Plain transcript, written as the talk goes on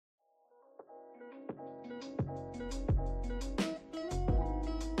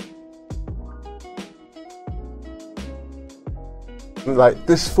Like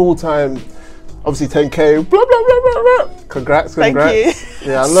this full-time, obviously 10K, blah, blah, blah, blah, blah. Congrats. Thank you.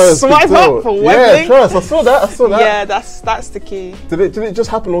 Yeah, I know. It's Swipe up for one thing. Trust. I saw that. Yeah, that's the key. Did it just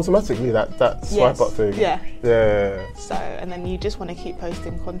happen automatically, that swipe up thing? Yeah. So, and then you just want to keep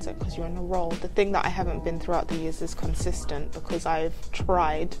posting content because you're on a roll. The thing that I haven't been throughout the years is consistent, because I've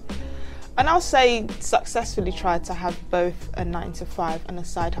tried, and I'll say successfully tried, to have both a 9-to-5 and a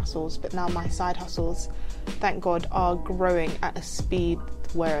side hustles. But now my side hustles, thank God, are growing at a speed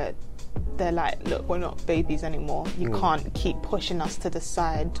where they're like, look, we're not babies anymore. You can't keep pushing us to the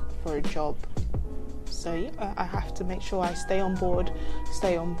side for a job. So yeah, I have to make sure I stay on board,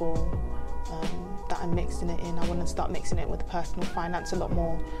 that I'm mixing it in. I want to start mixing it with personal finance a lot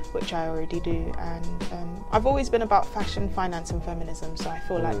more, which I already do. And I've always been about fashion, finance and feminism. So I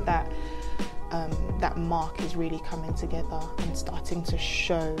feel like that mark is really coming together and starting to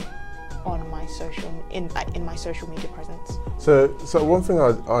show on my in my social media presence. So one thing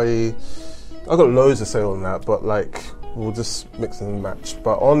I got loads to say on that, but like we'll just mix and match.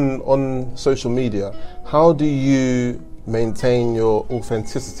 But on social media, how do you maintain your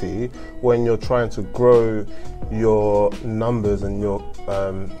authenticity when you're trying to grow your numbers and your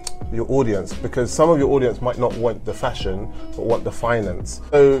audience? Because some of your audience might not want the fashion but want the finance.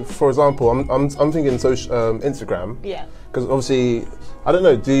 So for example, I'm thinking Instagram. Yeah. Because obviously, I don't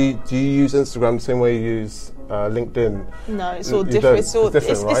know, do you use Instagram the same way you use LinkedIn? No, it's all different.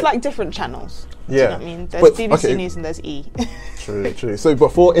 It's like different channels. Yeah. Do you know what I mean? There's BBC News and there's E. True. So,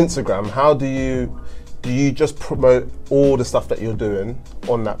 but for Instagram, how do you just promote all the stuff that you're doing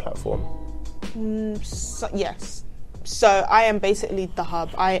on that platform? Yes. So I am basically the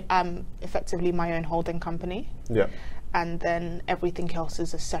hub. I am effectively my own holding company. Yeah. And then everything else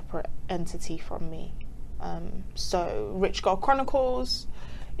is a separate entity from me. So Rich Girl Chronicles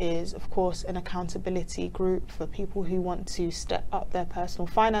is, of course, an accountability group for people who want to step up their personal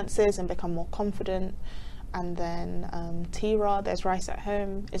finances and become more confident. And then Tira, there's Rice at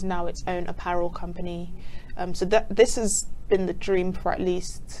Home, is now its own apparel company. So this has been the dream for at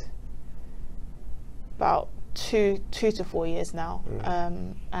least about 2 to 4 years now.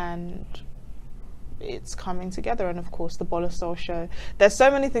 And it's coming together. And of course the Bola Soul show. There's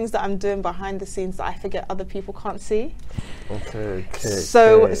so many things that I'm doing behind the scenes that I forget other people can't see. Okay.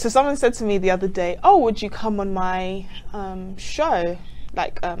 So someone said to me the other day, oh, would you come on my show?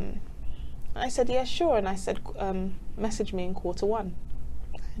 I said, yeah, sure. And I said, message me in Q1.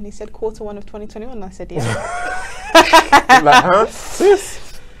 And he said, Q1 of 2021. And I said, yeah. Like, huh? Sis?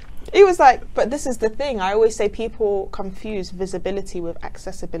 He was like, but this is the thing. I always say people confuse visibility with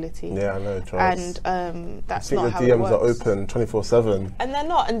accessibility. Yeah, I know, Charles. And that's not how the it DMs works. are open 24/7. And they're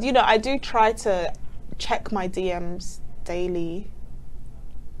not. And, I do try to check my DMs daily.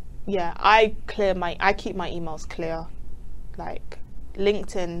 Yeah, I keep my emails clear. Like,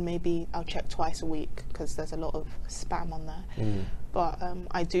 LinkedIn, maybe I'll check twice a week because there's a lot of spam on there. But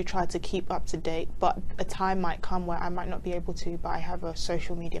I do try to keep up to date. But a time might come where I might not be able to, but I have a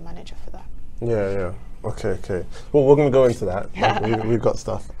social media manager for that. Yeah. Okay. Well, we're going to go into that. We've got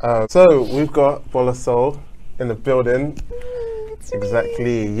stuff. So we've got Bola Soul in the building.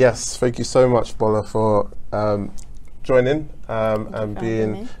 Exactly. Yes. Thank you so much, Bola, for joining and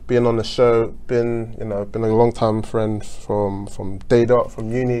being on the show. Been a long time friend from day dot,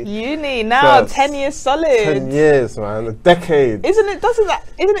 from uni now. 10 years solid. 10 years, man, a decade. Isn't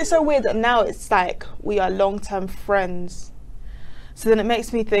it so weird that now it's like we are long-term friends? So then it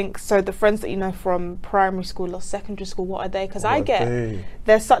makes me think, so the friends that you know from primary school or secondary school, what are they? Because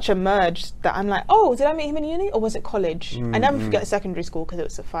there's such a merge that I'm like, oh, did I meet him in uni or was it college? I never forget secondary school because it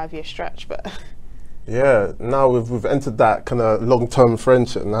was a 5-year stretch, but yeah, now we've entered that kind of long-term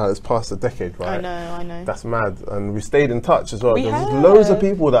friendship. Now it's past a decade, right? I know. That's mad, and we stayed in touch as well. There's loads of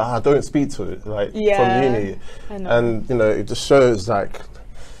people that I don't speak to, from uni, I know. And it just shows like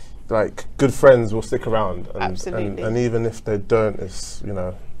good friends will stick around, absolutely. And even if they don't, it's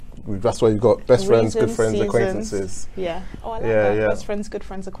that's why you've got best friends, good friends, acquaintances. Yeah. Oh, I like that. Yeah. Best friends, good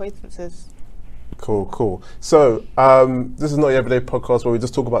friends, acquaintances. Cool. So this is not your everyday podcast where we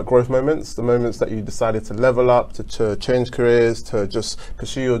just talk about growth moments, the moments that you decided to level up, to change careers, to just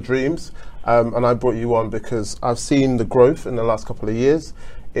pursue your dreams. And I brought you on because I've seen the growth in the last couple of years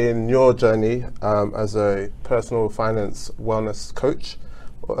in your journey as a personal finance wellness coach.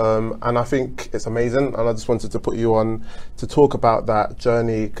 And I think it's amazing, and I just wanted to put you on to talk about that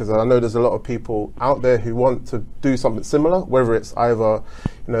journey, because I know there's a lot of people out there who want to do something similar, whether it's either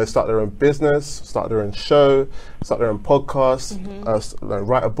start their own business, start their own show, start their own podcast,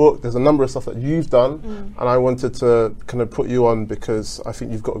 write a book. There's a number of stuff that you've done, and I wanted to kind of put you on because I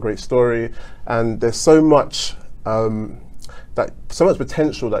think you've got a great story, and there's so much so much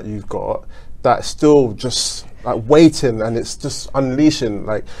potential that you've got that's still just like waiting, and it's just unleashing.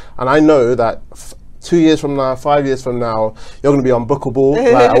 Like, and I know that 2 years from now, 5 years from now, you're going to be unbookable.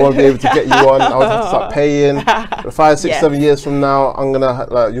 Like, I won't be able to get you on. I will have to start paying. 5, 6, 7 years from now, I'm gonna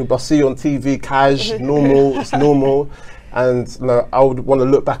I'll see you on TV, cash, normal. It's normal. And I would want to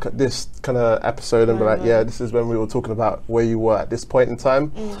look back at this kind of episode and be like, yeah, this is when we were talking about where you were at this point in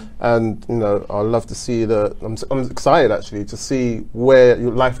time. And I'd love to see I'm excited actually to see where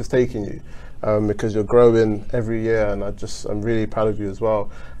your life is taking you, because you're growing every year, and I'm really proud of you as well.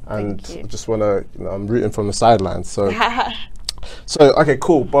 And I just want to, I'm rooting from the sidelines. So, okay,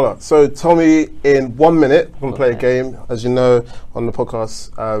 cool, Bola. So tell me in 1 minute, we're going to play a game. As you know, on the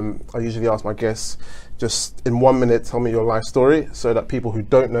podcast, I usually ask my guests, just in 1 minute, tell me your life story, so that people who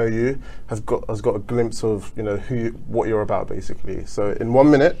don't know you has got a glimpse of, what you're about, basically. So in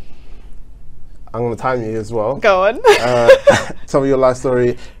 1 minute, I'm going to time you as well. Go on. Tell me your life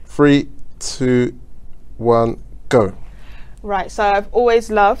story. 3, 2, 1, go. Right, so I've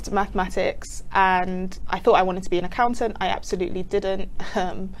always loved mathematics, and I thought I wanted to be an accountant. I absolutely didn't.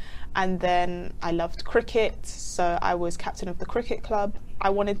 And then I loved cricket, so I was captain of the cricket club.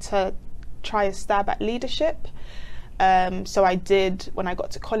 I wanted to try a stab at leadership. So I did. When I got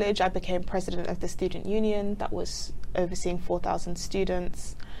to college, I became president of the student union that was overseeing 4,000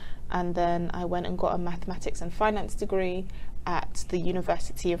 students. And then I went and got a mathematics and finance degree at the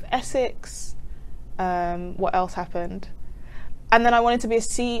University of Essex. What else happened? And then I wanted to be a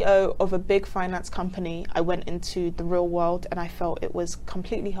CEO of a big finance company. I went into the real world and I felt it was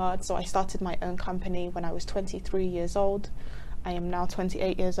completely hard. So I started my own company when I was 23 years old. I am now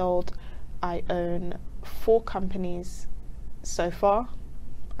 28 years old. I own 4 companies so far,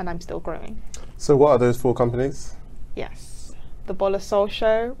 and I'm still growing. So what are those 4 companies? Yes. The Bola Soul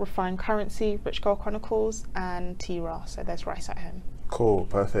Show, Refined Currency, Rich Girl Chronicles, and T-Raw. So there's Rice at Home. Cool,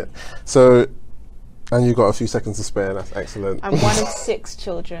 perfect. So, and you've got a few seconds to spare, that's excellent. I'm one of 6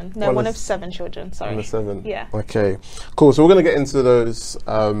 children. No, one of 7 children, sorry. One of 7? Yeah. Okay, cool. So we're going to get into those,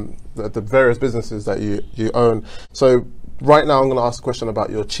 the various businesses that you own. So right now I'm going to ask a question about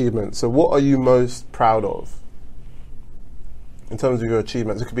your achievements. So what are you most proud of in terms of your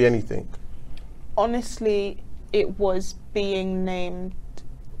achievements? It could be anything. Honestly, it was being named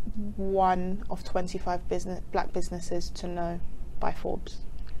one of 25 black businesses to know by Forbes.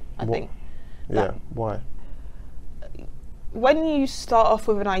 I think. Yeah, why? When you start off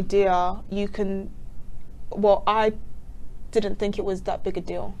with an idea, you can... Well, I didn't think it was that big a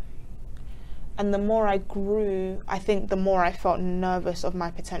deal. And the more I grew, I think the more I felt nervous of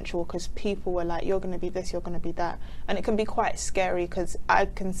my potential, because people were like, you're going to be this, you're going to be that. And it can be quite scary, because I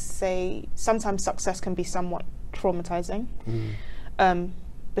can say sometimes success can be somewhat traumatizing.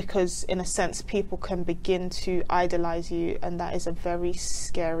 Because in a sense, people can begin to idolize you, and that is a very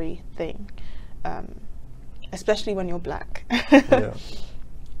scary thing. Especially when you're black. Yeah.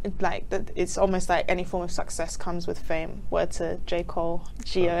 It's almost like any form of success comes with fame. Word to J. Cole,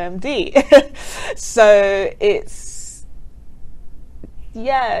 GOMD. So it's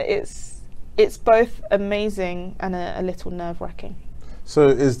both amazing and a little nerve-wracking. So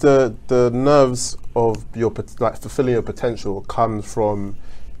is the nerves of your fulfilling your potential comes from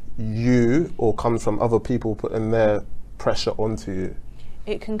you, or comes from other people putting their pressure onto you?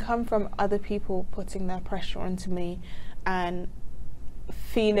 It can come from other people putting their pressure onto me, and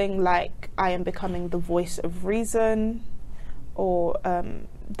feeling like I am becoming the voice of reason, or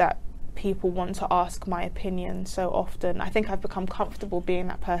that people want to ask my opinion so often. I think I've become comfortable being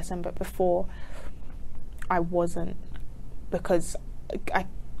that person, but before I wasn't, because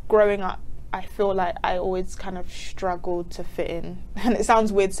growing up, I feel like I always kind of struggled to fit in. And it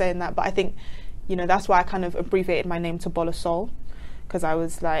sounds weird saying that, but I think, that's why I kind of abbreviated my name to Bola Soul, because I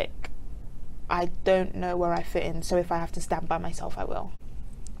was like, I don't know where I fit in, so if I have to stand by myself, I will.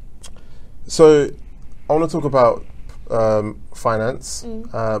 So I want to talk about finance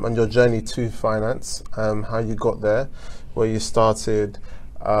and your journey to finance, how you got there, where you started,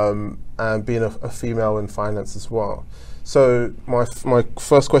 and being a female in finance as well. So my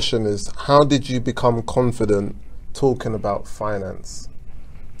first question is, how did you become confident talking about finance?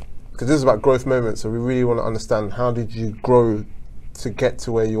 Because this is about growth moments, so we really want to understand, how did you grow to get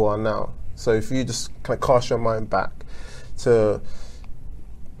to where you are now? So if you just kind of cast your mind back to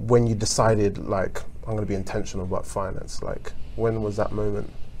when you decided, like, I'm going to be intentional about finance, like, when was that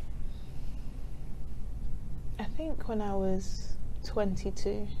moment? I think when I was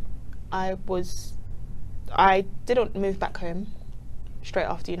 22, I didn't move back home straight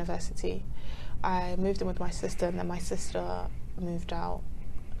after university. I moved in with my sister, and then my sister moved out.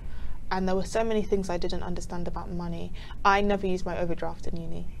 and there were so many things I didn't understand about money. I never used my overdraft in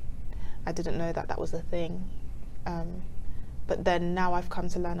uni. I didn't know that that was a thing. But then now I've come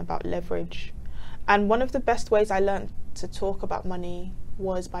to learn about leverage. And one of the best ways I learned to talk about money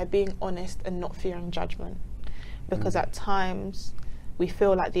was by being honest and not fearing judgment. Because at times we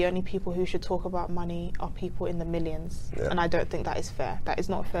feel like the only people who should talk about money are people in the millions. Yeah. And I don't think that is fair. That is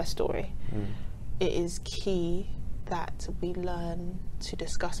not a fair story. It is key that we learn to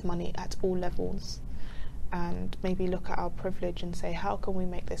discuss money at all levels and maybe look at our privilege and say, how can we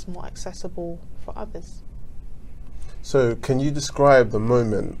make this more accessible for others? So can you describe the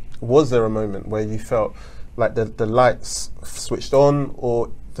moment? Was there a moment where you felt like the lights switched on,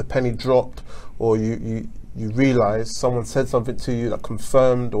 or the penny dropped, or you realised someone said something to you that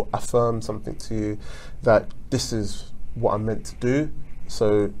confirmed or affirmed something to you that this is what I'm meant to do,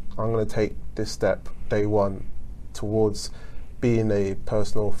 so I'm going to take this step day one towards being a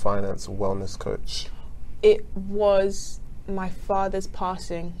personal finance and wellness coach? It was my father's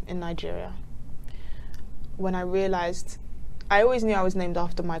passing in Nigeria. When I realised, I always knew I was named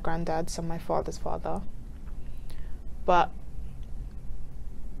after my granddad, so my father's father, but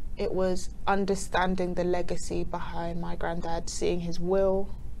it was understanding the legacy behind my granddad, seeing his will,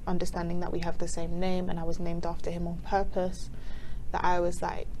 understanding that we have the same name and I was named after him on purpose, that I was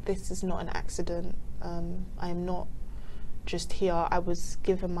like, this is not an accident. I am not just here. I was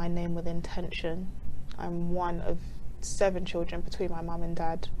given my name with intention. I'm one of 7 children between my mum and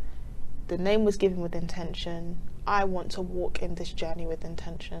dad. The name was given with intention. I want to walk in this journey with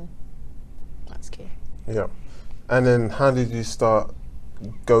intention. That's key. Yeah. And then how did you start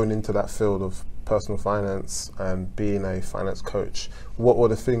going into that field of personal finance and being a finance coach? What were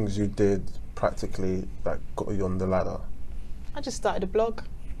the things you did practically that got you on the ladder? I just started a blog.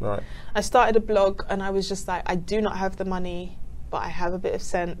 Right. I started a blog and I was just like, I do not have the money, but I have a bit of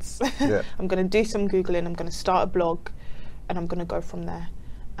sense. Yeah. I'm going to do some Googling, I'm going to start a blog, and I'm going to go from there.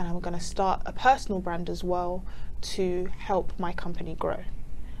 And I'm going to start a personal brand as well to help my company grow.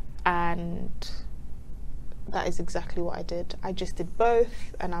 And that is exactly what I did. I just did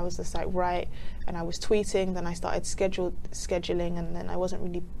both, and I was just like, right, and I was tweeting, then I started scheduling, and then I wasn't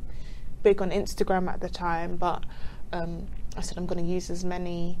really big on Instagram at the time, but I said I'm going to use as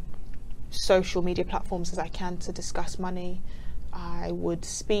many social media platforms as I can to discuss money. I would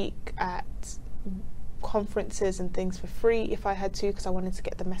speak at conferences and things for free if I had to, because I wanted to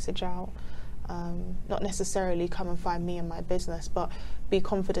get the message out. Not necessarily come and find me and my business, but be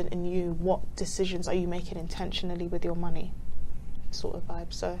confident in you. What decisions are you making intentionally with your money, sort of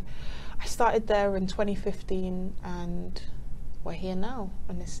vibe. So I started there in 2015 and we're here now,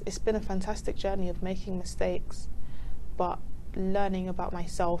 and it's been a fantastic journey of making mistakes but learning about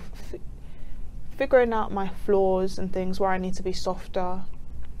myself, figuring out my flaws and things, where I need to be softer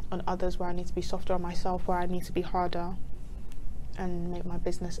on others, where I need to be softer on myself, where I need to be harder, and make my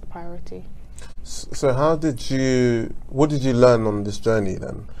business a priority. So what did you learn on this journey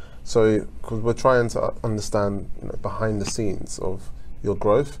then? So, because we're trying to understand, behind the scenes of your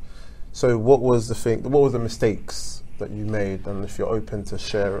growth. So what was the mistakes that you made, and if you're open to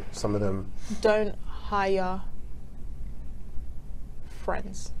share some of them? Don't hire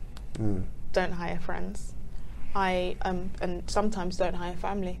friends. Don't hire friends. And sometimes don't hire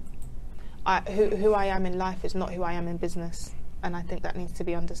family. Who I am in life is not who I am in business. And I think that needs to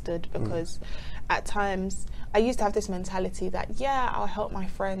be understood, because at times I used to have this mentality that, I'll help my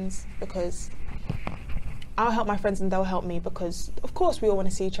friends and they'll help me, because of course we all want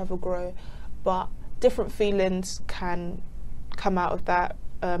to see each other grow, but different feelings can come out of that.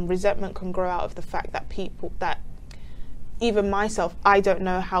 Resentment can grow out of the fact that even myself, I don't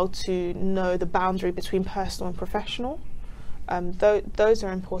know how to know the boundary between personal and professional. Those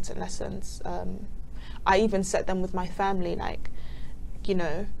are important lessons. I even set them with my family,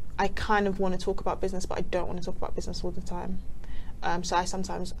 I kind of want to talk about business, but I don't want to talk about business all the time. So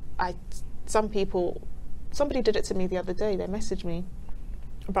somebody did it to me the other day. They messaged me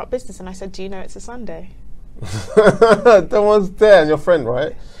about business and I said, do you know it's a Sunday? That was there, and your friend,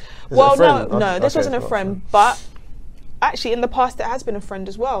 right? No, this wasn't a friend, but actually in the past it has been a friend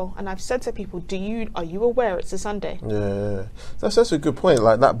as well, and I've said to people, are you aware it's a Sunday? Yeah, that's a good point.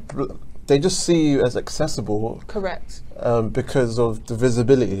 Like that, they just see you as accessible. Correct. Because of the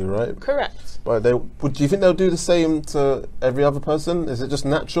visibility, right? Correct. But do you think they'll do the same to every other person? Is it just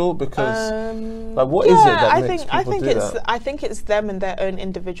natural? Because what is it that makes people do that? I think it's them and their own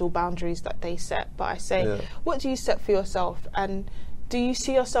individual boundaries that they set. But I say, what do you set for yourself? And do you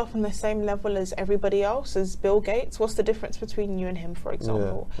see yourself on the same level as everybody else, as Bill Gates? What's the difference between you and him, for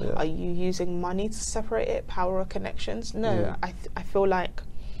example? Are you using money to separate it, power or connections? No, I feel like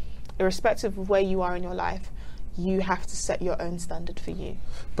irrespective of where you are in your life, you have to set your own standard for you.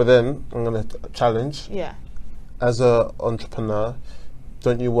 But then I'm going to challenge. Yeah. As an entrepreneur,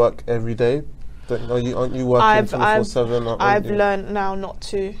 don't you work every day? Aren't you working 24/7? I've learned now not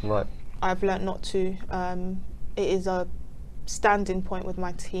to. Right. I've learned not to. It is a standing point with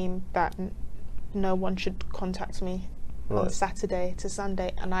my team that no one should contact me on Saturday to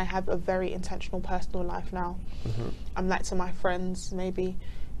Sunday, and I have a very intentional personal life now. Mm-hmm. I'm like to my friends, maybe,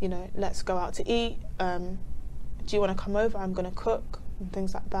 let's go out to eat. Do you want to come over? I'm going to cook and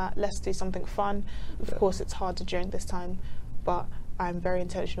things like that. Let's do something fun. Of course, it's harder during this time, but I'm very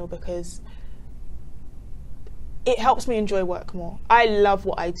intentional because it helps me enjoy work more. I love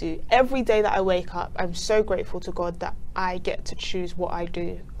what I do. Every day that I wake up, I'm so grateful to God that I get to choose what I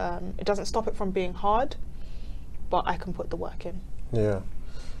do. It doesn't stop it from being hard, but I can put the work in. Yeah,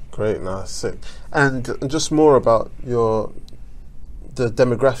 great. No, sick. And just more about the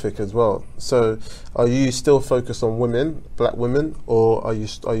demographic as well. So, are you still focused on women, black women, or are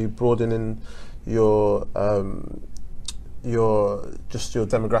you broadening your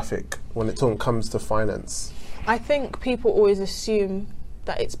demographic when it comes to finance? I think people always assume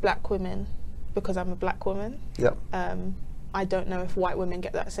that it's black women because I'm a black woman. Yeah. I don't know if white women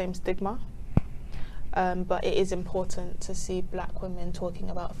get that same stigma, but it is important to see black women talking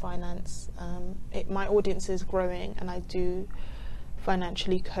about finance. My audience is growing, and I do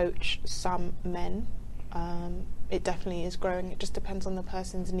financially coach some men. It definitely is growing. It just depends on the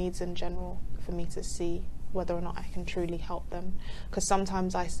person's needs in general for me to see whether or not I can truly help them, because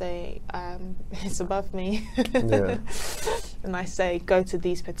sometimes I say it's above me and I say go to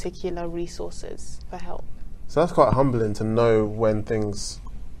these particular resources for help. So that's quite humbling to know when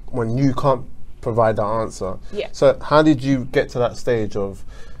you can't provide that answer. Yeah. So how did you get to that stage of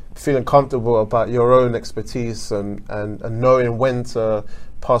feeling comfortable about your own expertise and knowing when to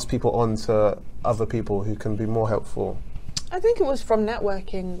pass people on to other people who can be more helpful? I think it was from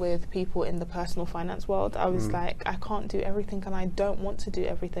networking with people in the personal finance world. I was like, I can't do everything and I don't want to do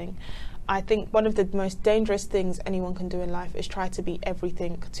everything. I think one of the most dangerous things anyone can do in life is try to be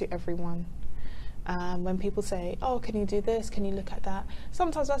everything to everyone. When people say, oh, can you do this? Can you look at that?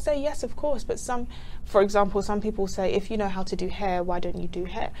 Sometimes I say, yes, of course. But for example, some people say, if you know how to do hair, why don't you do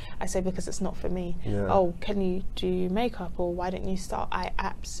hair? I say, because it's not for me. Yeah. Oh, can you do makeup? Or why don't you start? I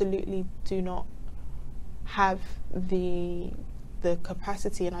absolutely do not have the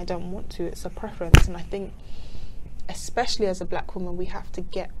capacity, and I don't want to. It's a preference. And I think, especially as a black woman, we have to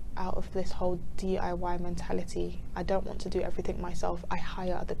get out of this whole DIY mentality. I don't want to do everything myself. I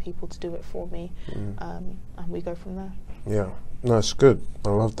hire other people to do it for me, and we go from there. Yeah, no, it's good. I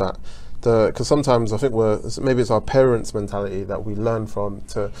love that. Because sometimes I think maybe it's our parents' mentality that we learn from.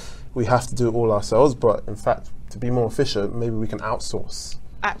 We have to do it all ourselves, but in fact, to be more efficient, maybe we can outsource.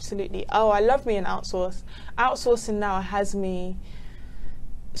 Absolutely. Oh, I love me an outsource. Outsourcing now has me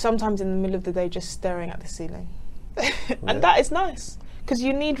sometimes in the middle of the day just staring at the ceiling, and that is nice. Because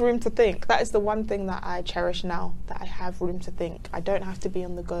you need room to think. That is the one thing that I cherish now, that I have room to think. I don't have to be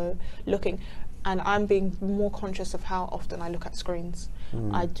on the go looking. And I'm being more conscious of how often I look at screens.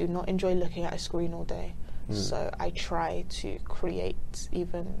 I do not enjoy looking at a screen all day. So I try to create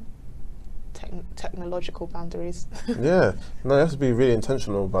even technological boundaries. Yeah. No, you have to be really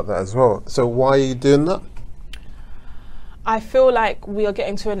intentional about that as well. So why are you doing that? I feel like we are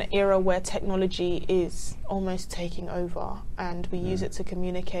getting to an era where technology is almost taking over, and we use it to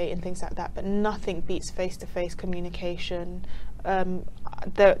communicate and things like that, but nothing beats face-to-face communication. I'm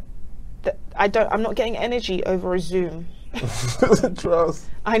not getting energy over a Zoom. Trust.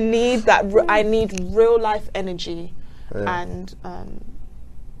 I need that. I need real life energy, and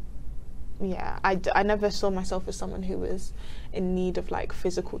I never saw myself as someone who was in need of like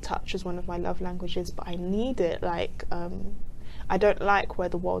physical touch as one of my love languages, but I need it. Like, I don't like where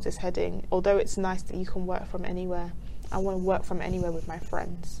the world is heading. Although it's nice that you can work from anywhere, I want to work from anywhere with my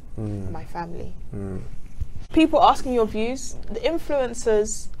friends, my family. People asking your views. The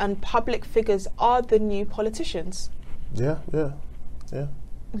influencers and public figures are the new politicians. Yeah.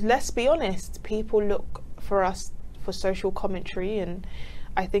 Let's be honest. People look for us for social commentary, and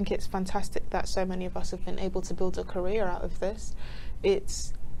I think it's fantastic that so many of us have been able to build a career out of this.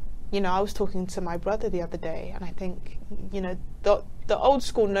 It's, I was talking to my brother the other day, and I think, the old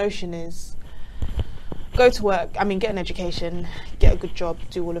school notion is go to work, get an education, get a good job,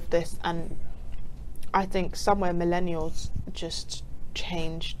 do all of this. And I think somewhere millennials just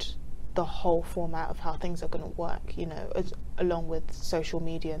changed the whole format of how things are going to work, along with social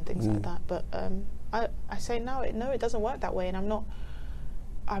media and things like that. But I say no, it doesn't work that way, and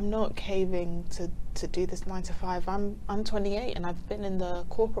I'm not caving to do this 9 to 5. I'm 28 and I've been in the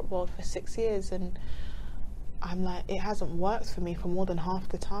corporate world for 6 years, and I'm like, it hasn't worked for me for more than half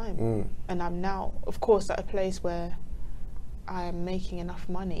the time. And I'm now, of course, at a place where I'm making enough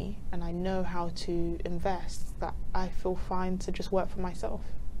money and I know how to invest that I feel fine to just work for myself.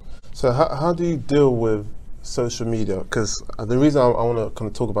 So how do you deal with social media? Because the reason I want to kind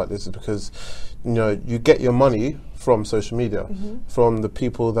of talk about this is because, you know, you get your money from social media, from the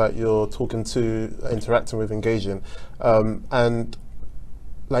people that you're talking to, interacting with, engaging, and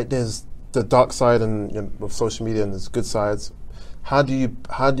like there's the dark side and, you know, of social media, and there's good sides. How do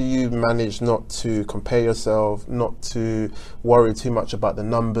you manage not to compare yourself, not to worry too much about the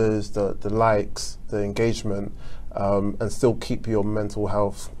numbers, the likes, the engagement, and still keep your mental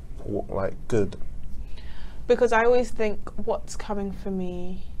health like good? Because I always think what's coming for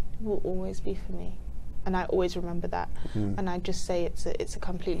me will always be for me, and I always remember that. And I just say it's a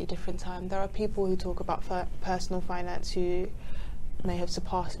completely different time. There are people who talk about personal finance who may have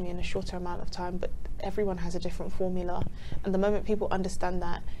surpassed me in a shorter amount of time, but everyone has a different formula, and the moment people understand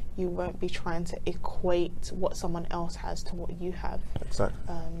that, you won't be trying to equate what someone else has to what you have. Exactly.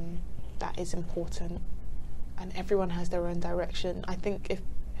 That is important, and everyone has their own direction. I think if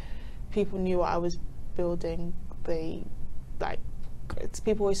people knew what I was building,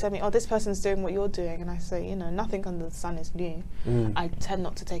 people always say to me, oh, this person's doing what you're doing, and I say, you know, nothing under the sun is new. I tend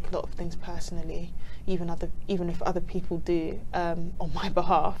not to take a lot of things personally, even if other people do, on my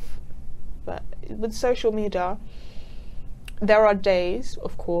behalf. But with social media, there are days,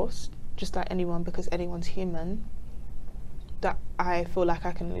 of course, just like anyone, because anyone's human, that I feel like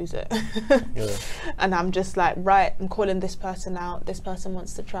I can lose it. And I'm just like, right, I'm calling this person out, this person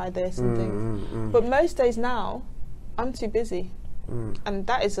wants to try this and things. But most days now, I'm too busy. And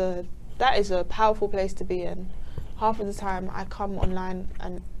that is a powerful place to be in. Half of the time I come online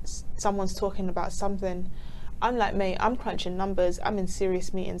and someone's talking about something, I'm like, mate, I'm crunching numbers, I'm in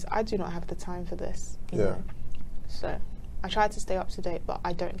serious meetings, I do not have the time for this. You know? So I try to stay up to date, but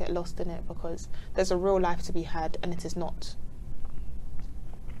I don't get lost in it, because there's a real life to be had, and it is not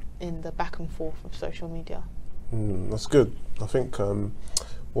in the back and forth of social media. That's good. I think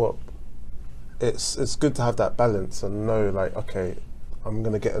it's good to have that balance and know, like, okay, I'm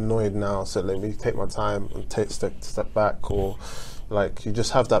gonna get annoyed now, so let me take my time and take step back, or like you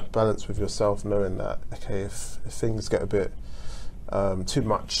just have that balance with yourself, knowing that, okay, if things get a bit too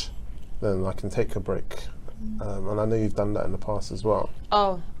much, then I can take a break. And I know you've done that in the past as well.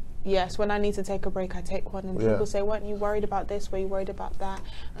 Oh, yes, when I need to take a break, I take one. And people say, weren't you worried about this? Were you worried about that?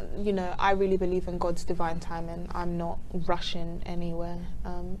 And, you know, I really believe in God's divine timing. I'm not rushing anywhere.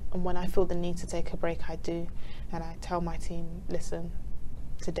 And when I feel the need to take a break, I do. And I tell my team, listen,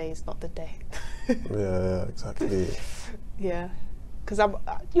 today's not the day. Yeah, exactly. Yeah, because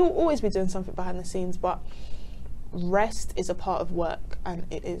you'll always be doing something behind the scenes, but rest is a part of work, and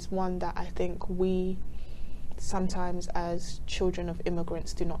it is one that I think we sometimes as children of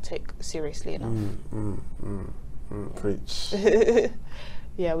immigrants do not take seriously enough. Preach.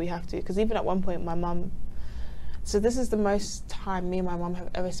 Yeah, we have to, because even at one point my mum, so this is the most time me and my mum have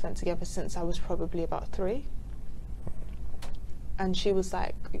ever spent together since I was probably about 3, and she was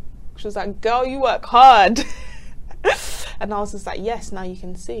like, girl, you work hard. And I was just like, yes, now you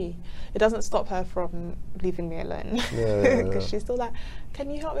can see. It doesn't stop her from leaving me alone, because she's still like,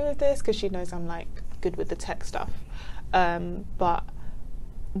 can you help me with this? Because she knows I'm like good with the tech stuff. But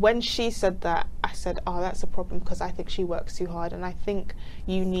when she said that, I said, oh, that's a problem, because I think she works too hard, and I think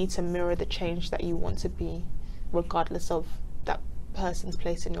you need to mirror the change that you want to be, regardless of that person's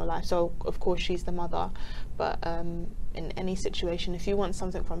place in your life. So of course she's the mother, but in any situation, if you want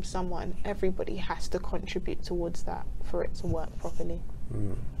something from someone, everybody has to contribute towards that for it to work properly.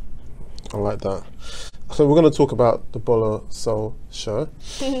 I like that. So we're going to talk about the Bola Soul show.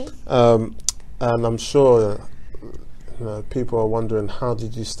 And I'm sure people are wondering, how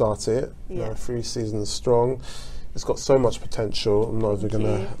did you start it? 3 seasons strong. It's got so much potential. I'm not even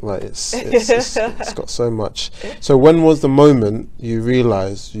gonna it's got so much. So when was the moment you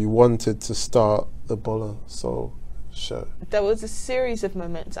realised you wanted to start the Bola Soul show? There was a series of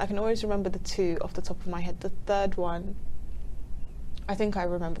moments. I can always remember the 2 off the top of my head. The third one, I think I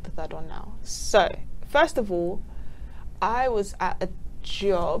remember the third one now. So first of all, I was at a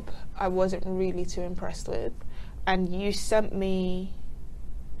job I wasn't really too impressed with, and you sent me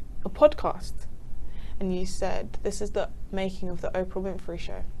a podcast. And you said, this is the making of the Oprah Winfrey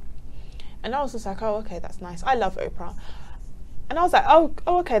show. And I was just like, oh, okay, that's nice. I love Oprah. And I was like, oh,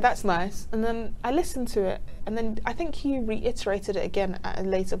 okay, that's nice. And then I listened to it. And then I think you reiterated it again at a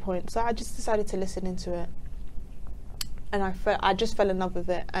later point. So I just decided to listen into it. And I just fell in love with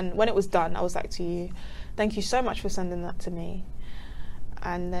it. And when it was done, I was like to you, thank you so much for sending that to me.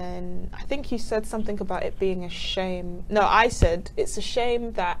 And then I think you said something about it being a shame. No, I said, it's a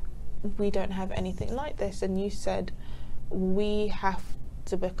shame that we don't have anything like this. And you said, we have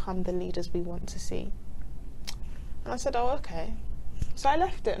to become the leaders we want to see. And I said, oh, okay. So I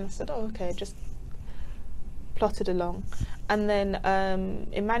left it and I said, oh, okay, just plotted along. And then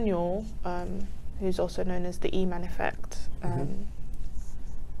Emmanuel, who's also known as the E-Man Effect,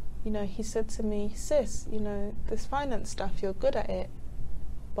 you know, he said to me, sis, you know, this finance stuff, you're good at it,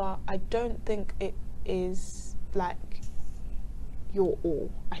 but I don't think it is like your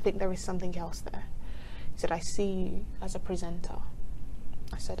all. I think there is something else there. He said, I see you as a presenter.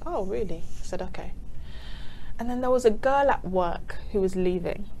 I said, oh, really? I said, okay. And then there was a girl at work who was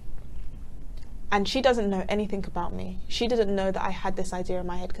leaving. And she doesn't know anything about me. She didn't know that I had this idea in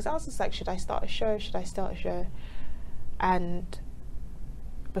my head, because I was just like, should I start a show? Should I start a show? And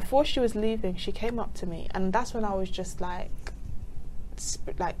before she was leaving, she came up to me. And that's when I was just like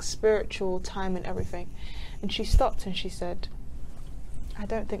spiritual time and everything. And she stopped and she said, I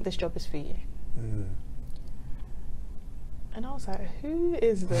don't think this job is for you. And I was like, who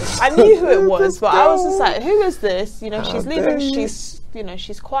is this? I knew who it was, but I was just like, who is this? You know, she's leaving, she's, you know,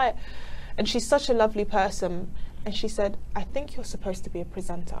 she's quiet. And she's such a lovely person. And she said, I think you're supposed to be a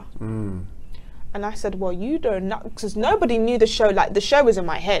presenter. And I said, well, you don't know, because nobody knew the show. Like, the show was in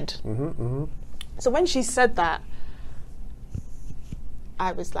my head. So when she said that,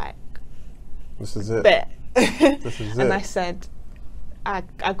 I was like, this is it. Bet. This is it. And I said, I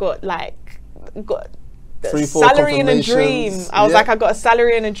got 3-4 salary in a dream. I was like, I got a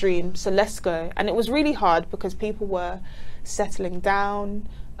salary in a dream, so let's go. And it was really hard because people were settling down,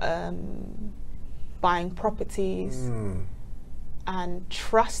 buying properties, and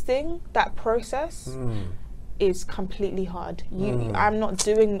trusting that process is completely hard. I'm not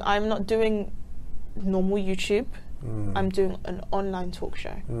doing normal YouTube. I'm doing an online talk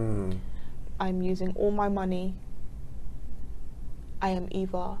show. I'm using all my money. I am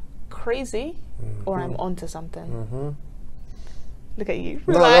either crazy or I'm onto something. Look at you.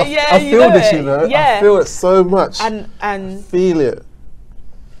 No, like, I feel this, you know. Yeah. I feel it so much. And feel it.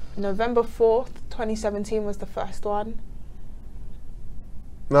 November 4th, 2017 was the first one.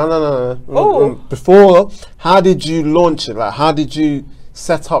 No. Oh. Before, how did you launch it? Like, how did you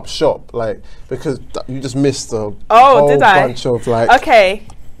set up shop? Like, because you just missed a whole bunch of like. Okay.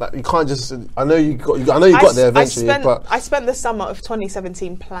 Like, you can't just. I know you got there eventually, but I spent the summer of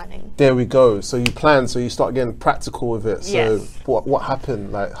 2017 planning. There we go. So you plan. So you start getting practical with it. So yes. What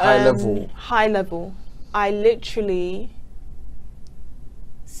happened? Like high level. High level. I literally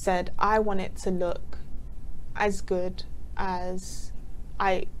said I want it to look as good as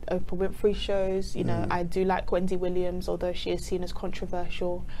Oprah Winfrey shows. You know, I do like Wendy Williams, although she is seen as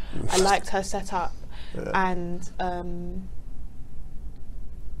controversial. I liked her setup, and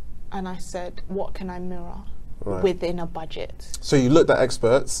I said, what can I mirror within a budget? So you looked at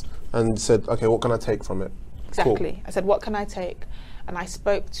experts and said, okay, what can I take from it? Exactly. Cool. I said, what can I take? And I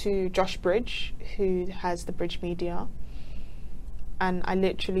spoke to Josh Bridge, who has the Bridge Media. And I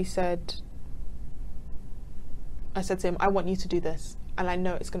literally said, to him, I want you to do this. And I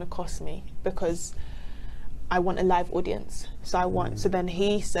know it's going to cost me because I want a live audience. So then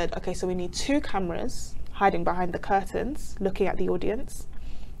he said, okay, so we need 2 cameras hiding behind the curtains, looking at the audience.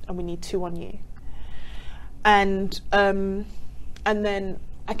 And we need 2 on you. And then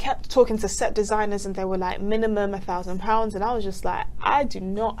I kept talking to set designers and they were like, minimum £1,000. And I was just like, I do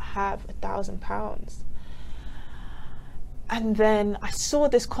not have £1,000. And then I saw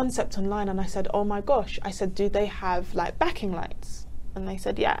this concept online and I said, oh my gosh. I said, do they have like backing lights? And they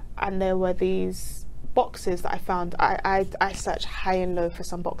said, yeah. And there were these boxes that I found. I searched high and low for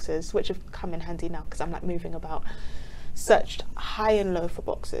some boxes, which have come in handy now because I'm like moving about. Searched high and low for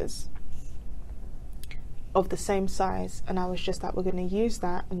boxes of the same size, and I was just like, we're going to use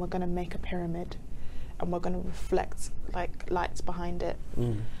that and we're going to make a pyramid and we're going to reflect like lights behind it.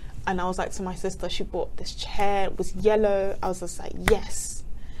 And I was like to my sister, she bought this chair, it was yellow. I was just like, yes.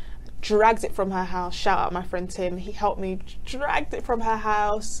 Dragged it from her house. Shout out my friend Tim, he helped me, dragged it from her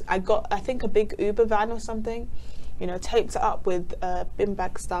house. I got, I think, a big Uber van or something, you know, taped it up with bin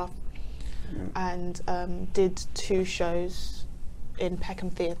bag stuff. And did 2 shows in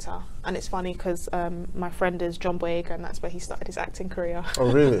Peckham Theatre. And it's funny because my friend is John Boyega and that's where he started his acting career.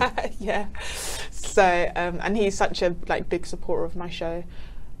 Oh really? Yeah. So and he's such a like big supporter of my show.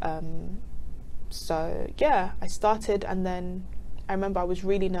 So yeah, I started, and then I remember I was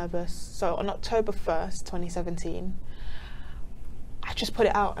really nervous. So on October 1st 2017 I just put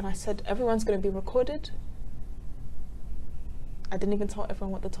it out and I said, everyone's going to be recorded I didn't even tell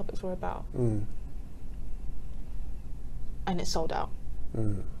everyone what the topics were about. Mm. And it sold out.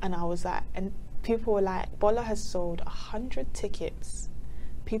 Mm. And I was like, and people were like, Bola has sold 100 tickets.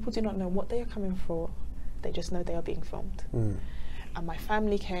 People do not know what they are coming for. They just know they are being filmed. Mm. And my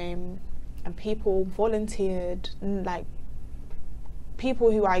family came, and people volunteered, like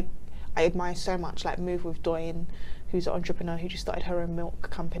people who I admire so much, like Move with Doyne, who's an entrepreneur who just started her own milk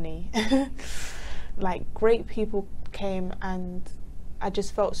company. Like, great people came, and I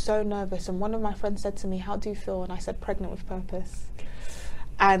just felt so nervous. And one of my friends said to me, "How do you feel?" And I said, "Pregnant with purpose."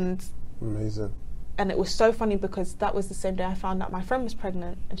 And amazing. And it was so funny because that was the same day I found out my friend was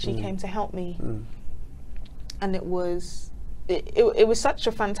pregnant, and she came to help me. And it was such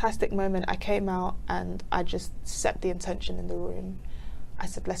a fantastic moment. I came out and I just set the intention in the room. I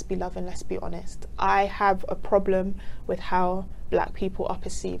said, let's be loving, let's be honest. I have a problem with how black people are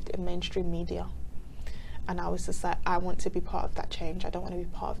perceived in mainstream media. And I was just like, I want to be part of that change. I don't want to be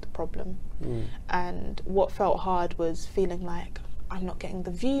part of the problem. And what felt hard was feeling like I'm not getting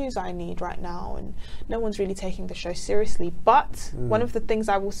the views I need right now, and no one's really taking the show seriously. But one of the things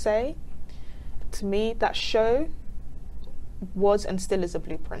I will say, to me, that show was and still is a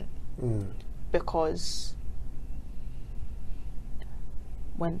blueprint. Because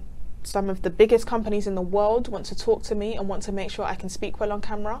when some of the biggest companies in the world want to talk to me and want to make sure I can speak well on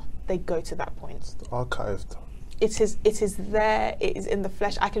camera, they go to that point. It's archived. It is there. It is in the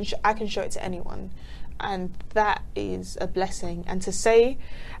flesh. I can show it to anyone, and that is a blessing. And to say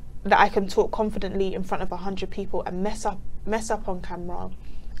that I can talk confidently in front of 100 people and mess up on camera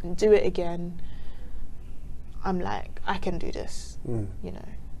and do it again, I'm like, I can do this. You know.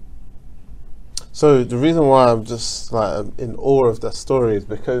 So the reason why I'm just like in awe of that story is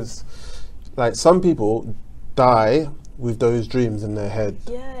because, like, some people die with those dreams in their head.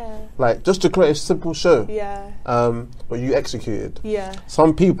 Yeah. Like, just to create a simple show. Yeah. But you executed. Yeah.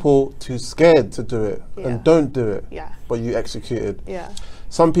 Some people too scared to do it and don't do it. Yeah. But you executed. Yeah.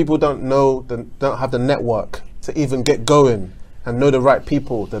 Some people don't have the network to even get going and know the right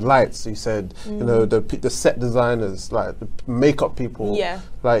people, the lights, you said, you know, the set designers, like the makeup people. Yeah.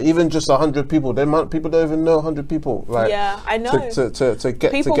 Like, even just 100 people, people don't even know 100 people. Like, yeah, I know. To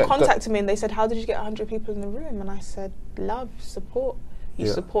get people contacted me and they said, "How did you get 100 people in the room?" And I said, "Love, support. You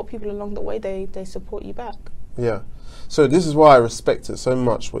support people along the way. They support you back." Yeah. So this is why I respect it so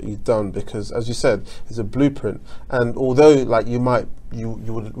much, what you've done, because, as you said, it's a blueprint. And although, like, you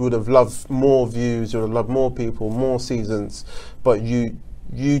would have loved more views, you would have loved more people, more seasons, but you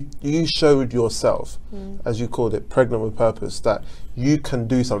showed yourself, as you called it, pregnant with purpose, that you can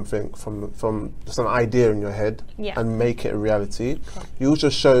do something from just an idea in your head and make it a reality. Cool. You also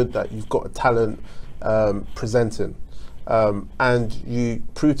showed that you've got a talent presenting, and you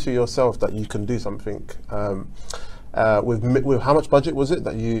proved to yourself that you can do something. With how much budget was it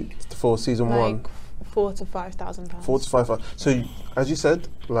that you for season one? £4,000 to £5,000. £4,000 to £5,000. So, as you said,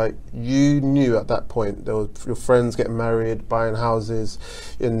 like, you knew at that point there was your friends getting married, buying houses,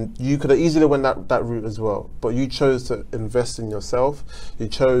 and you could have easily went that route as well. But you chose to invest in yourself. You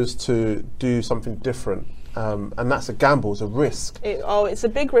chose to do something different, and that's a gamble. It's a risk. It's a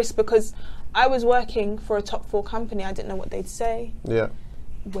big risk because I was working for a top 4 company. I didn't know what they'd say. Yeah.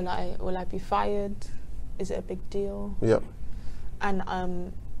 Will I be fired? Is it a big deal? Yeah.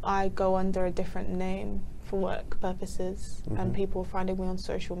 And I go under a different name for work purposes, and people finding me on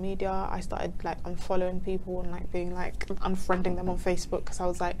social media. I started like unfollowing people and like being like unfriending them on Facebook because I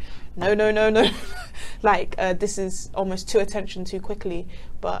was like, no, like this is almost too attention too quickly.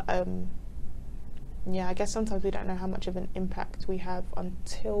 But yeah, I guess sometimes we don't know how much of an impact we have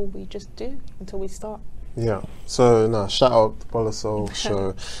until we just do, until we start. Yeah. So no, shout out the Bola Soul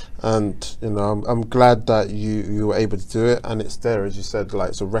show, and you know I'm glad that you were able to do it, and it's there, as you said,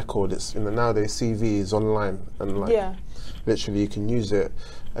 like it's a record. It's, you know, nowadays CV is online, and like literally you can use it,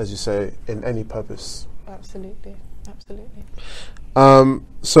 as you say, in any purpose. Absolutely.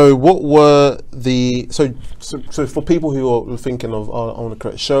 So what were the so for people who are thinking of, I want to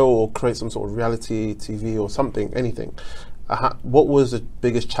create a show or create some sort of reality TV or something, anything, what was the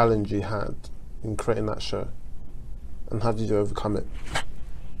biggest challenge you had in creating that show, and how did you overcome it?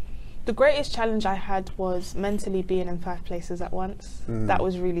 The greatest challenge I had was mentally being in 5 places at once. That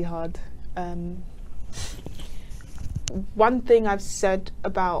was really hard. One thing I've said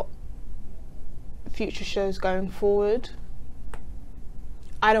about future shows going forward,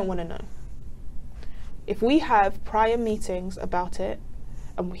 I don't want to know. If we have prior meetings about it,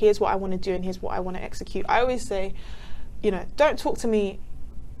 and here's what I want to do and here's what I want to execute, I always say, you know, don't talk to me.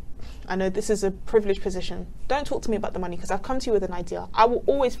 I know this is a privileged position. Don't talk to me about the money because I've come to you with an idea. I will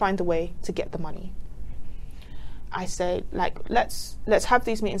always find a way to get the money. I say, like, let's have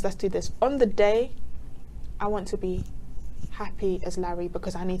these meetings, let's do this. On the day, I want to be happy as Larry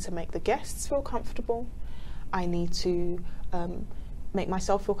because I need to make the guests feel comfortable. I need to make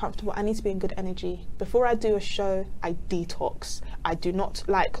myself feel comfortable. I need to be in good energy. Before I do a show, I detox. I do not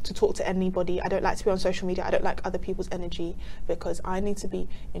like to talk to anybody. I don't like to be on social media. I don't like other people's energy because I need to be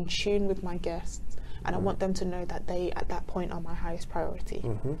in tune with my guests, and I want them to know that they, at that point, are my highest priority.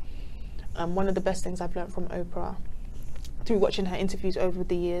 One of the best things I've learned from Oprah through watching her interviews over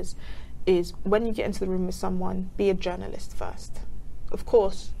the years is when you get into the room with someone, be a journalist first. Of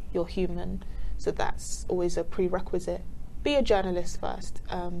course, you're human, so that's always a prerequisite. Be a journalist first.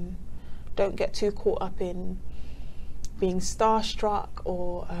 Don't get too caught up in being starstruck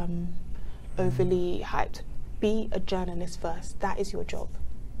or overly hyped. Be a journalist first. That is your job.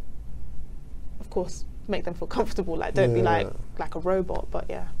 Of course, make them feel comfortable. Like, don't be like a robot. But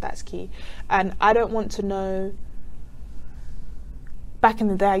yeah, that's key. And I don't want to know. Back in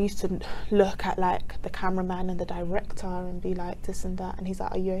the day, I used to look at like the cameraman and the director and be like this and that, and he's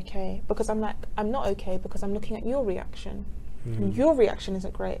like, "Are you okay?" Because I'm like, I'm not okay because I'm looking at your reaction. And your reaction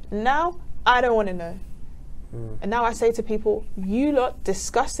isn't great. Now I don't want to know. And now I say to people, you lot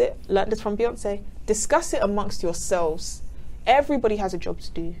discuss it. Learn this from Beyonce. Discuss it amongst yourselves. Everybody has a job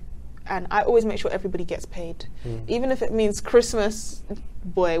to do, and I always make sure everybody gets paid, even if it means Christmas.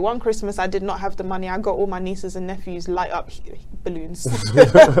 Boy, one Christmas I did not have the money. I got all my nieces and nephews light up balloons.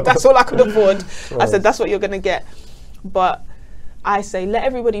 That's all I could afford. I said, that's what you're going to get. But I say, let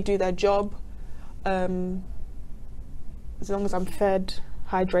everybody do their job. As long as I'm fed,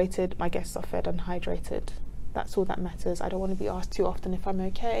 hydrated, my guests are fed and hydrated. That's all that matters. I don't want to be asked too often if I'm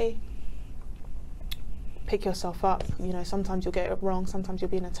okay. Pick yourself up. You know, sometimes you'll get it wrong. Sometimes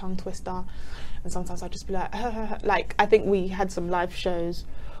you'll be in a tongue twister. And sometimes I'll just be like, like, I think we had some live shows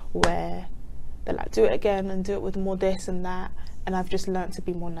where they're like, do it again and do it with more this and that. And I've just learned to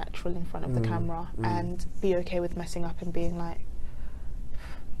be more natural in front of the camera and be okay with messing up and being like,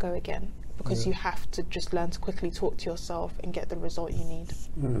 go again. Because you have to just learn to quickly talk to yourself and get the result you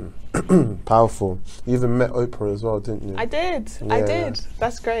need. Powerful. You even met Oprah as well, didn't you? I did. Yeah. I did.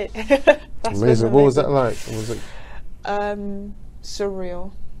 That's great. That's amazing. What was that like? Was it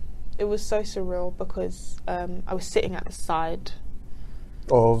surreal? It was so surreal because I was sitting at the side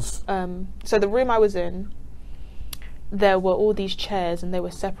of. So the room I was in, there were all these chairs and they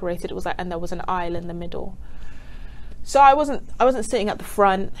were separated. It was like, and there was an aisle in the middle. So I wasn't sitting at the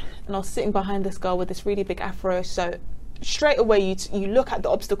front, and I was sitting behind this girl with this really big afro. So straight away you look at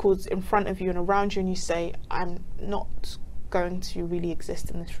the obstacles in front of you and around you, and you say, I'm not going to really exist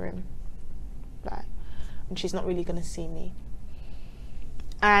in this room, like, and she's not really going to see me.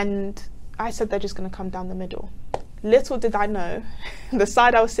 And I said, they're just going to come down the middle. Little did I know, the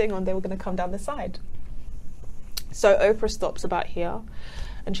side I was sitting on, they were going to come down the side. So Oprah stops about here.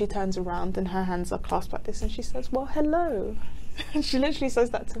 And she turns around and her hands are clasped like this and she says, well, hello. And she literally says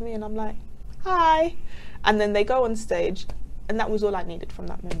that to me and I'm like, hi. And then they go on stage, and that was all I needed from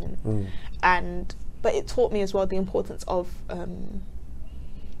that moment. But it taught me as well the importance of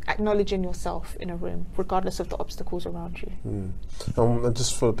acknowledging yourself in a room, regardless of the obstacles around you. And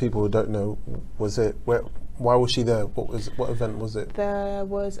just for people who don't know, why was she there? What event was it? There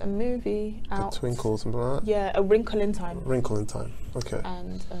was a movie out. A Twinkle, something like that? Yeah, A Wrinkle in Time. Wrinkle in Time, okay.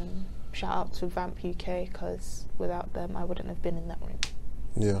 And shout out to Vamp UK, because without them I wouldn't have been in that room.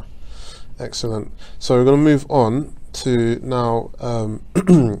 Yeah. Excellent. So we're going to move on to now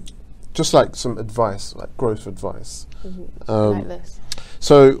just like some advice, like growth advice. Like this.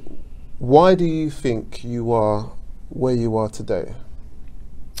 So why do you think you are where you are today?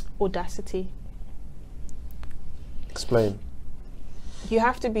 Audacity. Explain. You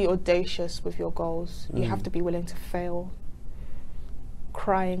have to be audacious with your goals. You have to be willing to fail.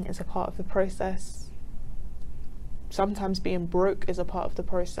 Crying is a part of the process. Sometimes being broke is a part of the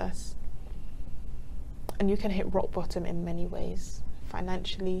process. And you can hit rock bottom in many ways.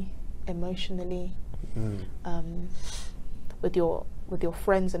 Financially, emotionally, with your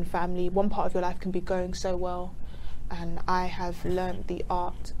friends and family. One part of your life can be going so well, and I have learned the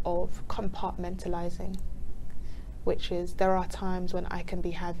art of compartmentalizing, which is there are times when I can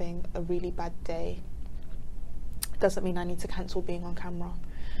be having a really bad day. Doesn't mean I need to cancel being on camera.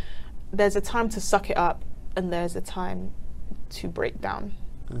 There's a time to suck it up, and there's a time to break down.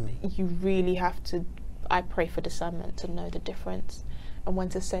 You really have to, I pray for discernment to know the difference and when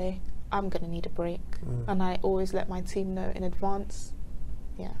to say, I'm going to need a break. And I always let my team know in advance,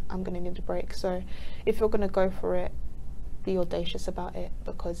 yeah, I'm going to need a break. So if you're going to go for it, be audacious about it,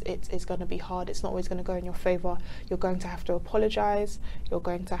 because it's going to be hard. It's not always going to go in your favor. You're going to have to apologize. You're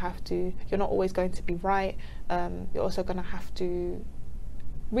not always going to be right. You're also going to have to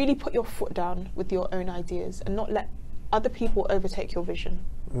really put your foot down with your own ideas and not let other people overtake your vision.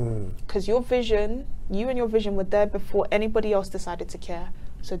 Because your vision, you and your vision were there before anybody else decided to care.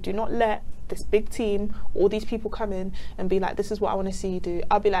 So do not let this big team, all these people come in and be like, this is what I want to see you do.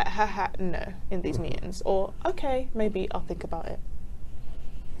 I'll be like, haha, no, in these meetings. Or, okay, maybe I'll think about it.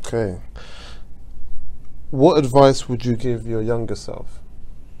 Okay. What advice would you give your younger self?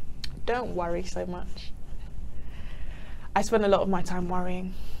 Don't worry so much. I spend a lot of my time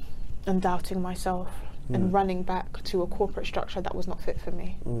worrying and doubting myself and running back to a corporate structure that was not fit for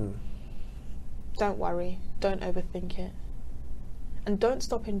me. Don't worry. Don't overthink it. And don't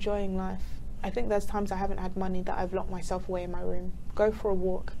stop enjoying life. I think there's times I haven't had money that I've locked myself away in my room. Go for a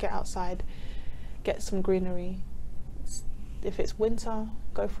walk, get outside, get some greenery. If it's winter,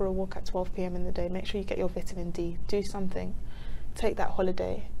 go for a walk at 12 p.m. in the day. Make sure you get your vitamin D. Do something. Take that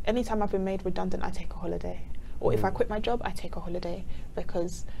holiday. Anytime I've been made redundant, I take a holiday. Or if I quit my job, I take a holiday.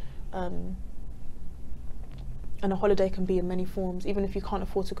 Because and a holiday can be in many forms. Even if you can't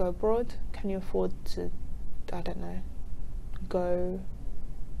afford to go abroad, can you afford to, I don't know, go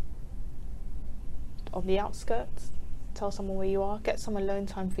on the outskirts, tell someone where you are, get some alone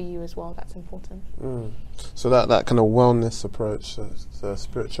time for you as well. That's important. So that kind of wellness approach, the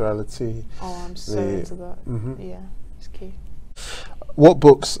spirituality. Oh, I'm so into that. Yeah, it's key. What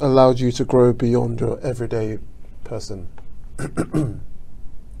books allowed you to grow beyond your everyday person?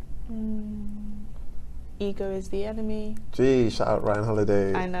 Ego is the Enemy. Gee, shout out Ryan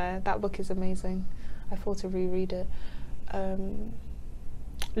Holiday. I know, that book is amazing. I thought to reread it.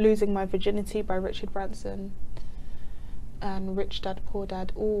 Losing My Virginity by Richard Branson, and Rich Dad Poor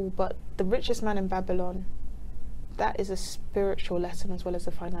Dad. But The Richest Man in Babylon, that is a spiritual lesson as well as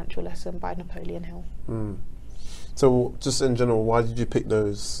a financial lesson, by Napoleon Hill. So just in general, why did you pick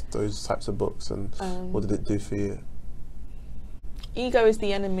those types of books, and what did it do for you? Ego is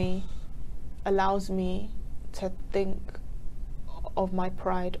the Enemy allows me to think of my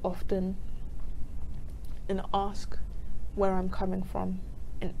pride often and ask where I'm coming from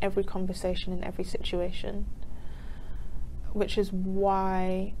in every conversation, in every situation, which is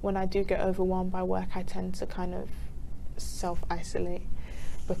why when I do get overwhelmed by work, I tend to kind of self-isolate,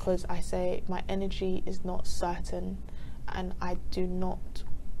 because I say my energy is not certain and I do not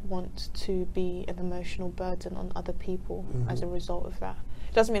want to be an emotional burden on other people as a result of that.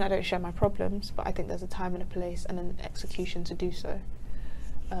 It doesn't mean I don't share my problems, but I think there's a time and a place and an execution to do so.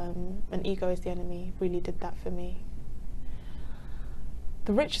 And Ego is the Enemy really did that for me.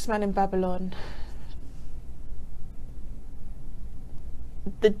 The Richest Man in Babylon,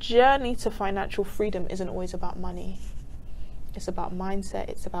 the journey to financial freedom isn't always about money. It's about mindset,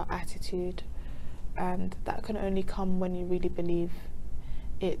 it's about attitude, and that can only come when you really believe.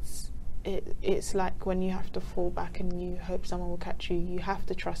 It's like when you have to fall back and you hope someone will catch you. You have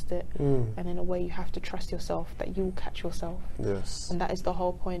to trust it, and in a way you have to trust yourself that you will catch yourself. Yes. And that is the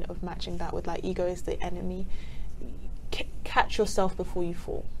whole point of matching that with like Ego is the Enemy. Catch yourself before you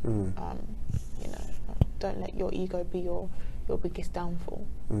fall. Don't let your ego be your biggest downfall.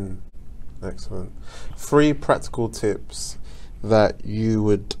 Excellent. 3 practical tips that you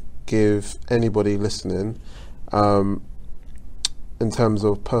would give anybody listening in terms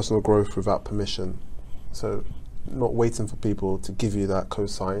of personal growth without permission. So not waiting for people to give you that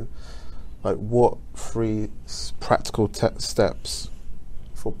cosign. Like, what 3 practical steps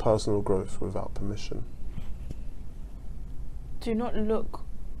for personal growth without permission? Do not look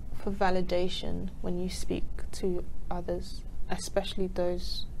for validation when you speak to others, especially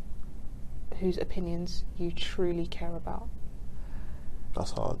those whose opinions you truly care about.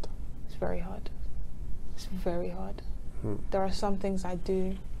 That's hard. It's very hard. It's very hard. There are some things I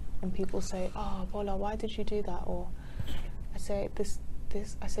do and people say, "Oh, Bola, why did you do that?" Or I say this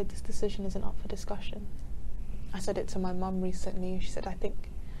decision isn't up for discussion. I said it to my mum recently. She said, "I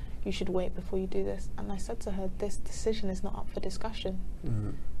think you should wait before you do this." And I said to her, this decision is not up for discussion.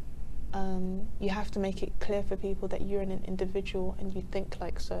 You have to make it clear for people that you're an individual and you think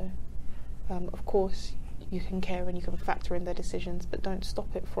like so. Of course, you can care and you can factor in their decisions, but don't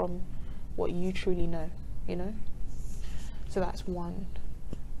stop it from what you truly know, you know? So that's 1.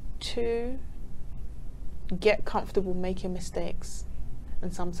 2, get comfortable making mistakes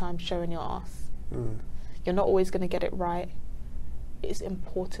and sometimes showing your ass. You're not always going to get it right. It's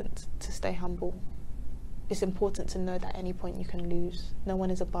important to stay humble. It's important to know that at any point you can lose. No one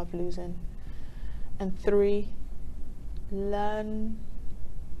is above losing. And 3, learn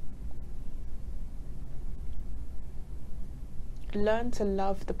learn to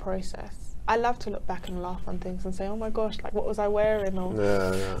love the process. I love to look back and laugh on things and say, oh my gosh, like what was I wearing? Or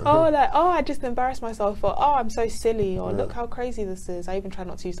oh, I just embarrassed myself, or oh, I'm so silly, or look how crazy this is. I even try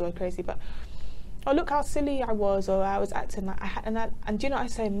not to use the word crazy, but oh, look how silly I was, or I was acting like and do you know what I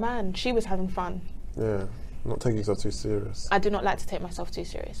say? Man, she was having fun. Yeah, not taking yourself too serious. I do not like to take myself too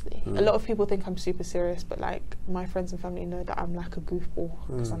seriously. A lot of people think I'm super serious, but like my friends and family know that I'm like a goofball,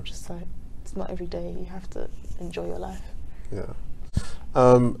 because I'm just like, it's not every day. You have to enjoy your life. Yeah.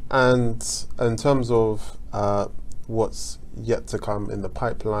 And in terms of what's yet to come in the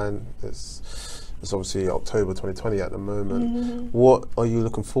pipeline, it's obviously October 2020 at the moment. What are you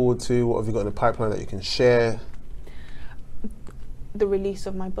looking forward to? What have you got in the pipeline that you can share? The release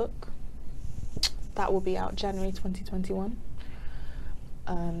of my book. That will be out January 2021.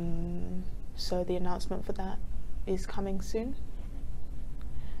 So the announcement for that is coming soon.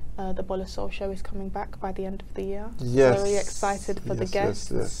 The Bola Soul Show is coming back by the end of the year. Yes. Very excited for the guests,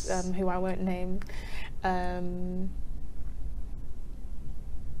 yes. Who I won't name.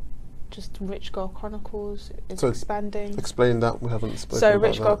 Just Rich Girl Chronicles is expanding. Explain that, we haven't spoken So about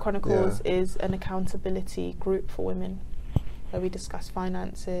Rich Girl that. Chronicles is an accountability group for women, where we discuss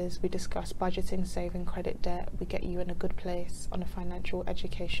finances, we discuss budgeting, saving, credit, debt. We get you in a good place on a financial,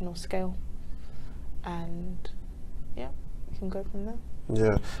 educational scale. And yeah, you can go from there.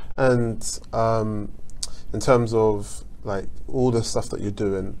 Yeah, and in terms of like all the stuff that you're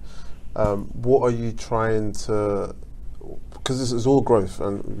doing, what are you trying to? Because this is all growth,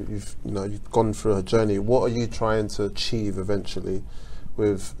 and you've gone through a journey. What are you trying to achieve eventually,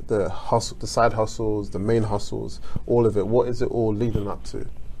 with the hustle, the side hustles, the main hustles, all of it? What is it all leading up to?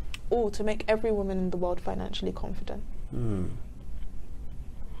 All to make every woman in the world financially confident.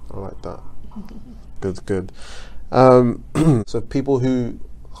 I like that. Good. So people who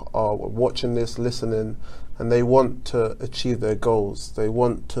are watching this, listening, and they want to achieve their goals, they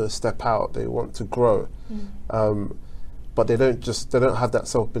want to step out, they want to grow, but they don't have that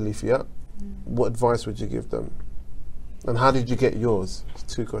self-belief yet. What advice would you give them? And how did you get yours?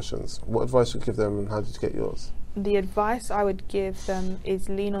 2 questions. What advice would you give them, and how did you get yours? The advice I would give them is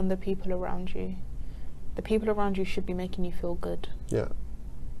lean on the people around you. The people around you should be making you feel good. Yeah.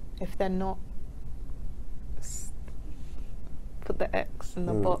 If they're not, put the X in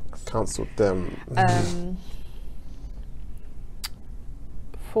the box. Counsel them.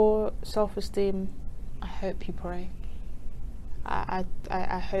 For self-esteem, I hope you pray. I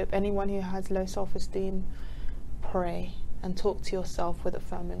hope anyone who has low self-esteem, pray and talk to yourself with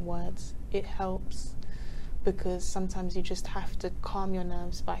affirming words. It helps, because sometimes you just have to calm your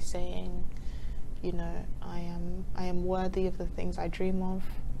nerves by saying, I am worthy of the things I dream of.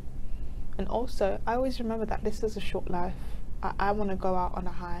 And also, I always remember that this is a short life. I want to go out on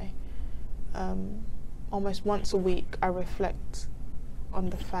a high. Almost once a week, I reflect on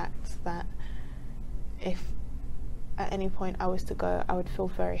the fact that if at any point I was to go, I would feel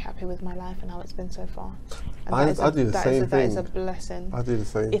very happy with my life and how it's been so far. And I do the same thing. That is a blessing. I do the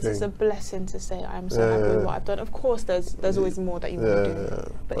same thing. It is a blessing to say I'm so happy with what I've done. Of course, there's always more that you want to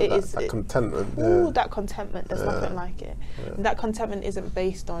do, but it is that contentment. That contentment. There's nothing like it. And that contentment isn't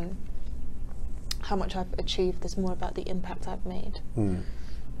based on how much I've achieved. It's more about the impact I've made.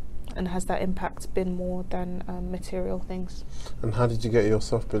 And has that impact been more than material things? And how did you get your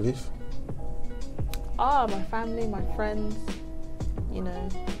self-belief? My family, my friends,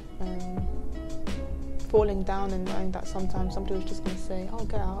 falling down and knowing that sometimes somebody was just going to say, "Oh,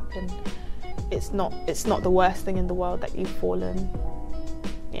 get up," and it's not the worst thing in the world that you've fallen.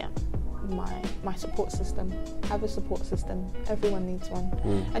 Yeah, my support system. Have a support system. Everyone needs one,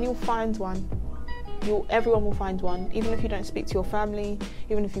 and you'll find one. Everyone will find one, even if you don't speak to your family,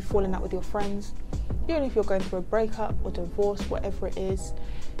 even if you've fallen out with your friends, even if you're going through a breakup or divorce, whatever it is.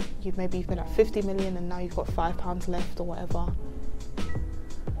 Maybe you've been at 50 million and now you've got £5 left or whatever.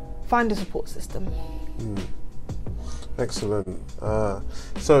 Find a support system. Excellent.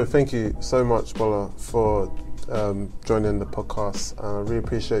 So thank you so much, Bola, for joining the podcast. I really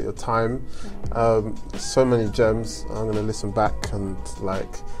appreciate your time. So many gems. I'm going to listen back and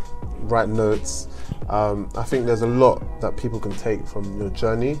write notes. I think there's a lot that people can take from your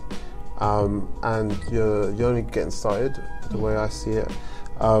journey, and you're only getting started, the way I see it.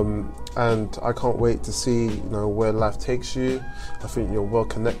 And I can't wait to see where life takes you. I think you're well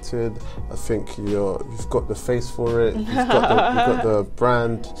connected. I think you've got the face for it. You've got the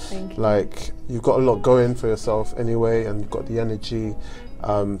brand. Thank you. You've got a lot going for yourself anyway, and you've got the energy.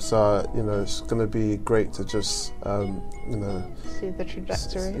 So it's going to be great to just see the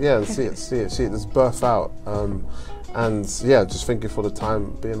trajectory. Yeah, see it just birth out. And yeah, just thank you for the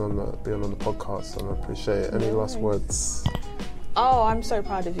time being on the podcast, and I appreciate it. Any last words? Oh, I'm so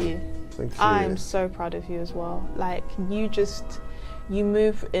proud of you. Thank you. I'm so proud of you as well. Like, you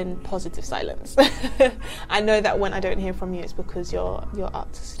move in positive silence. I know that when I don't hear from you, it's because you're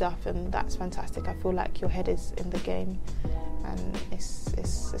up to stuff, and that's fantastic. I feel like your head is in the game, and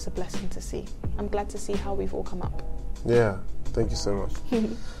it's a blessing to see. I'm glad to see how we've all come up. Yeah, thank you so much.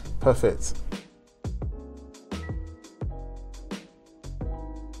 Perfect.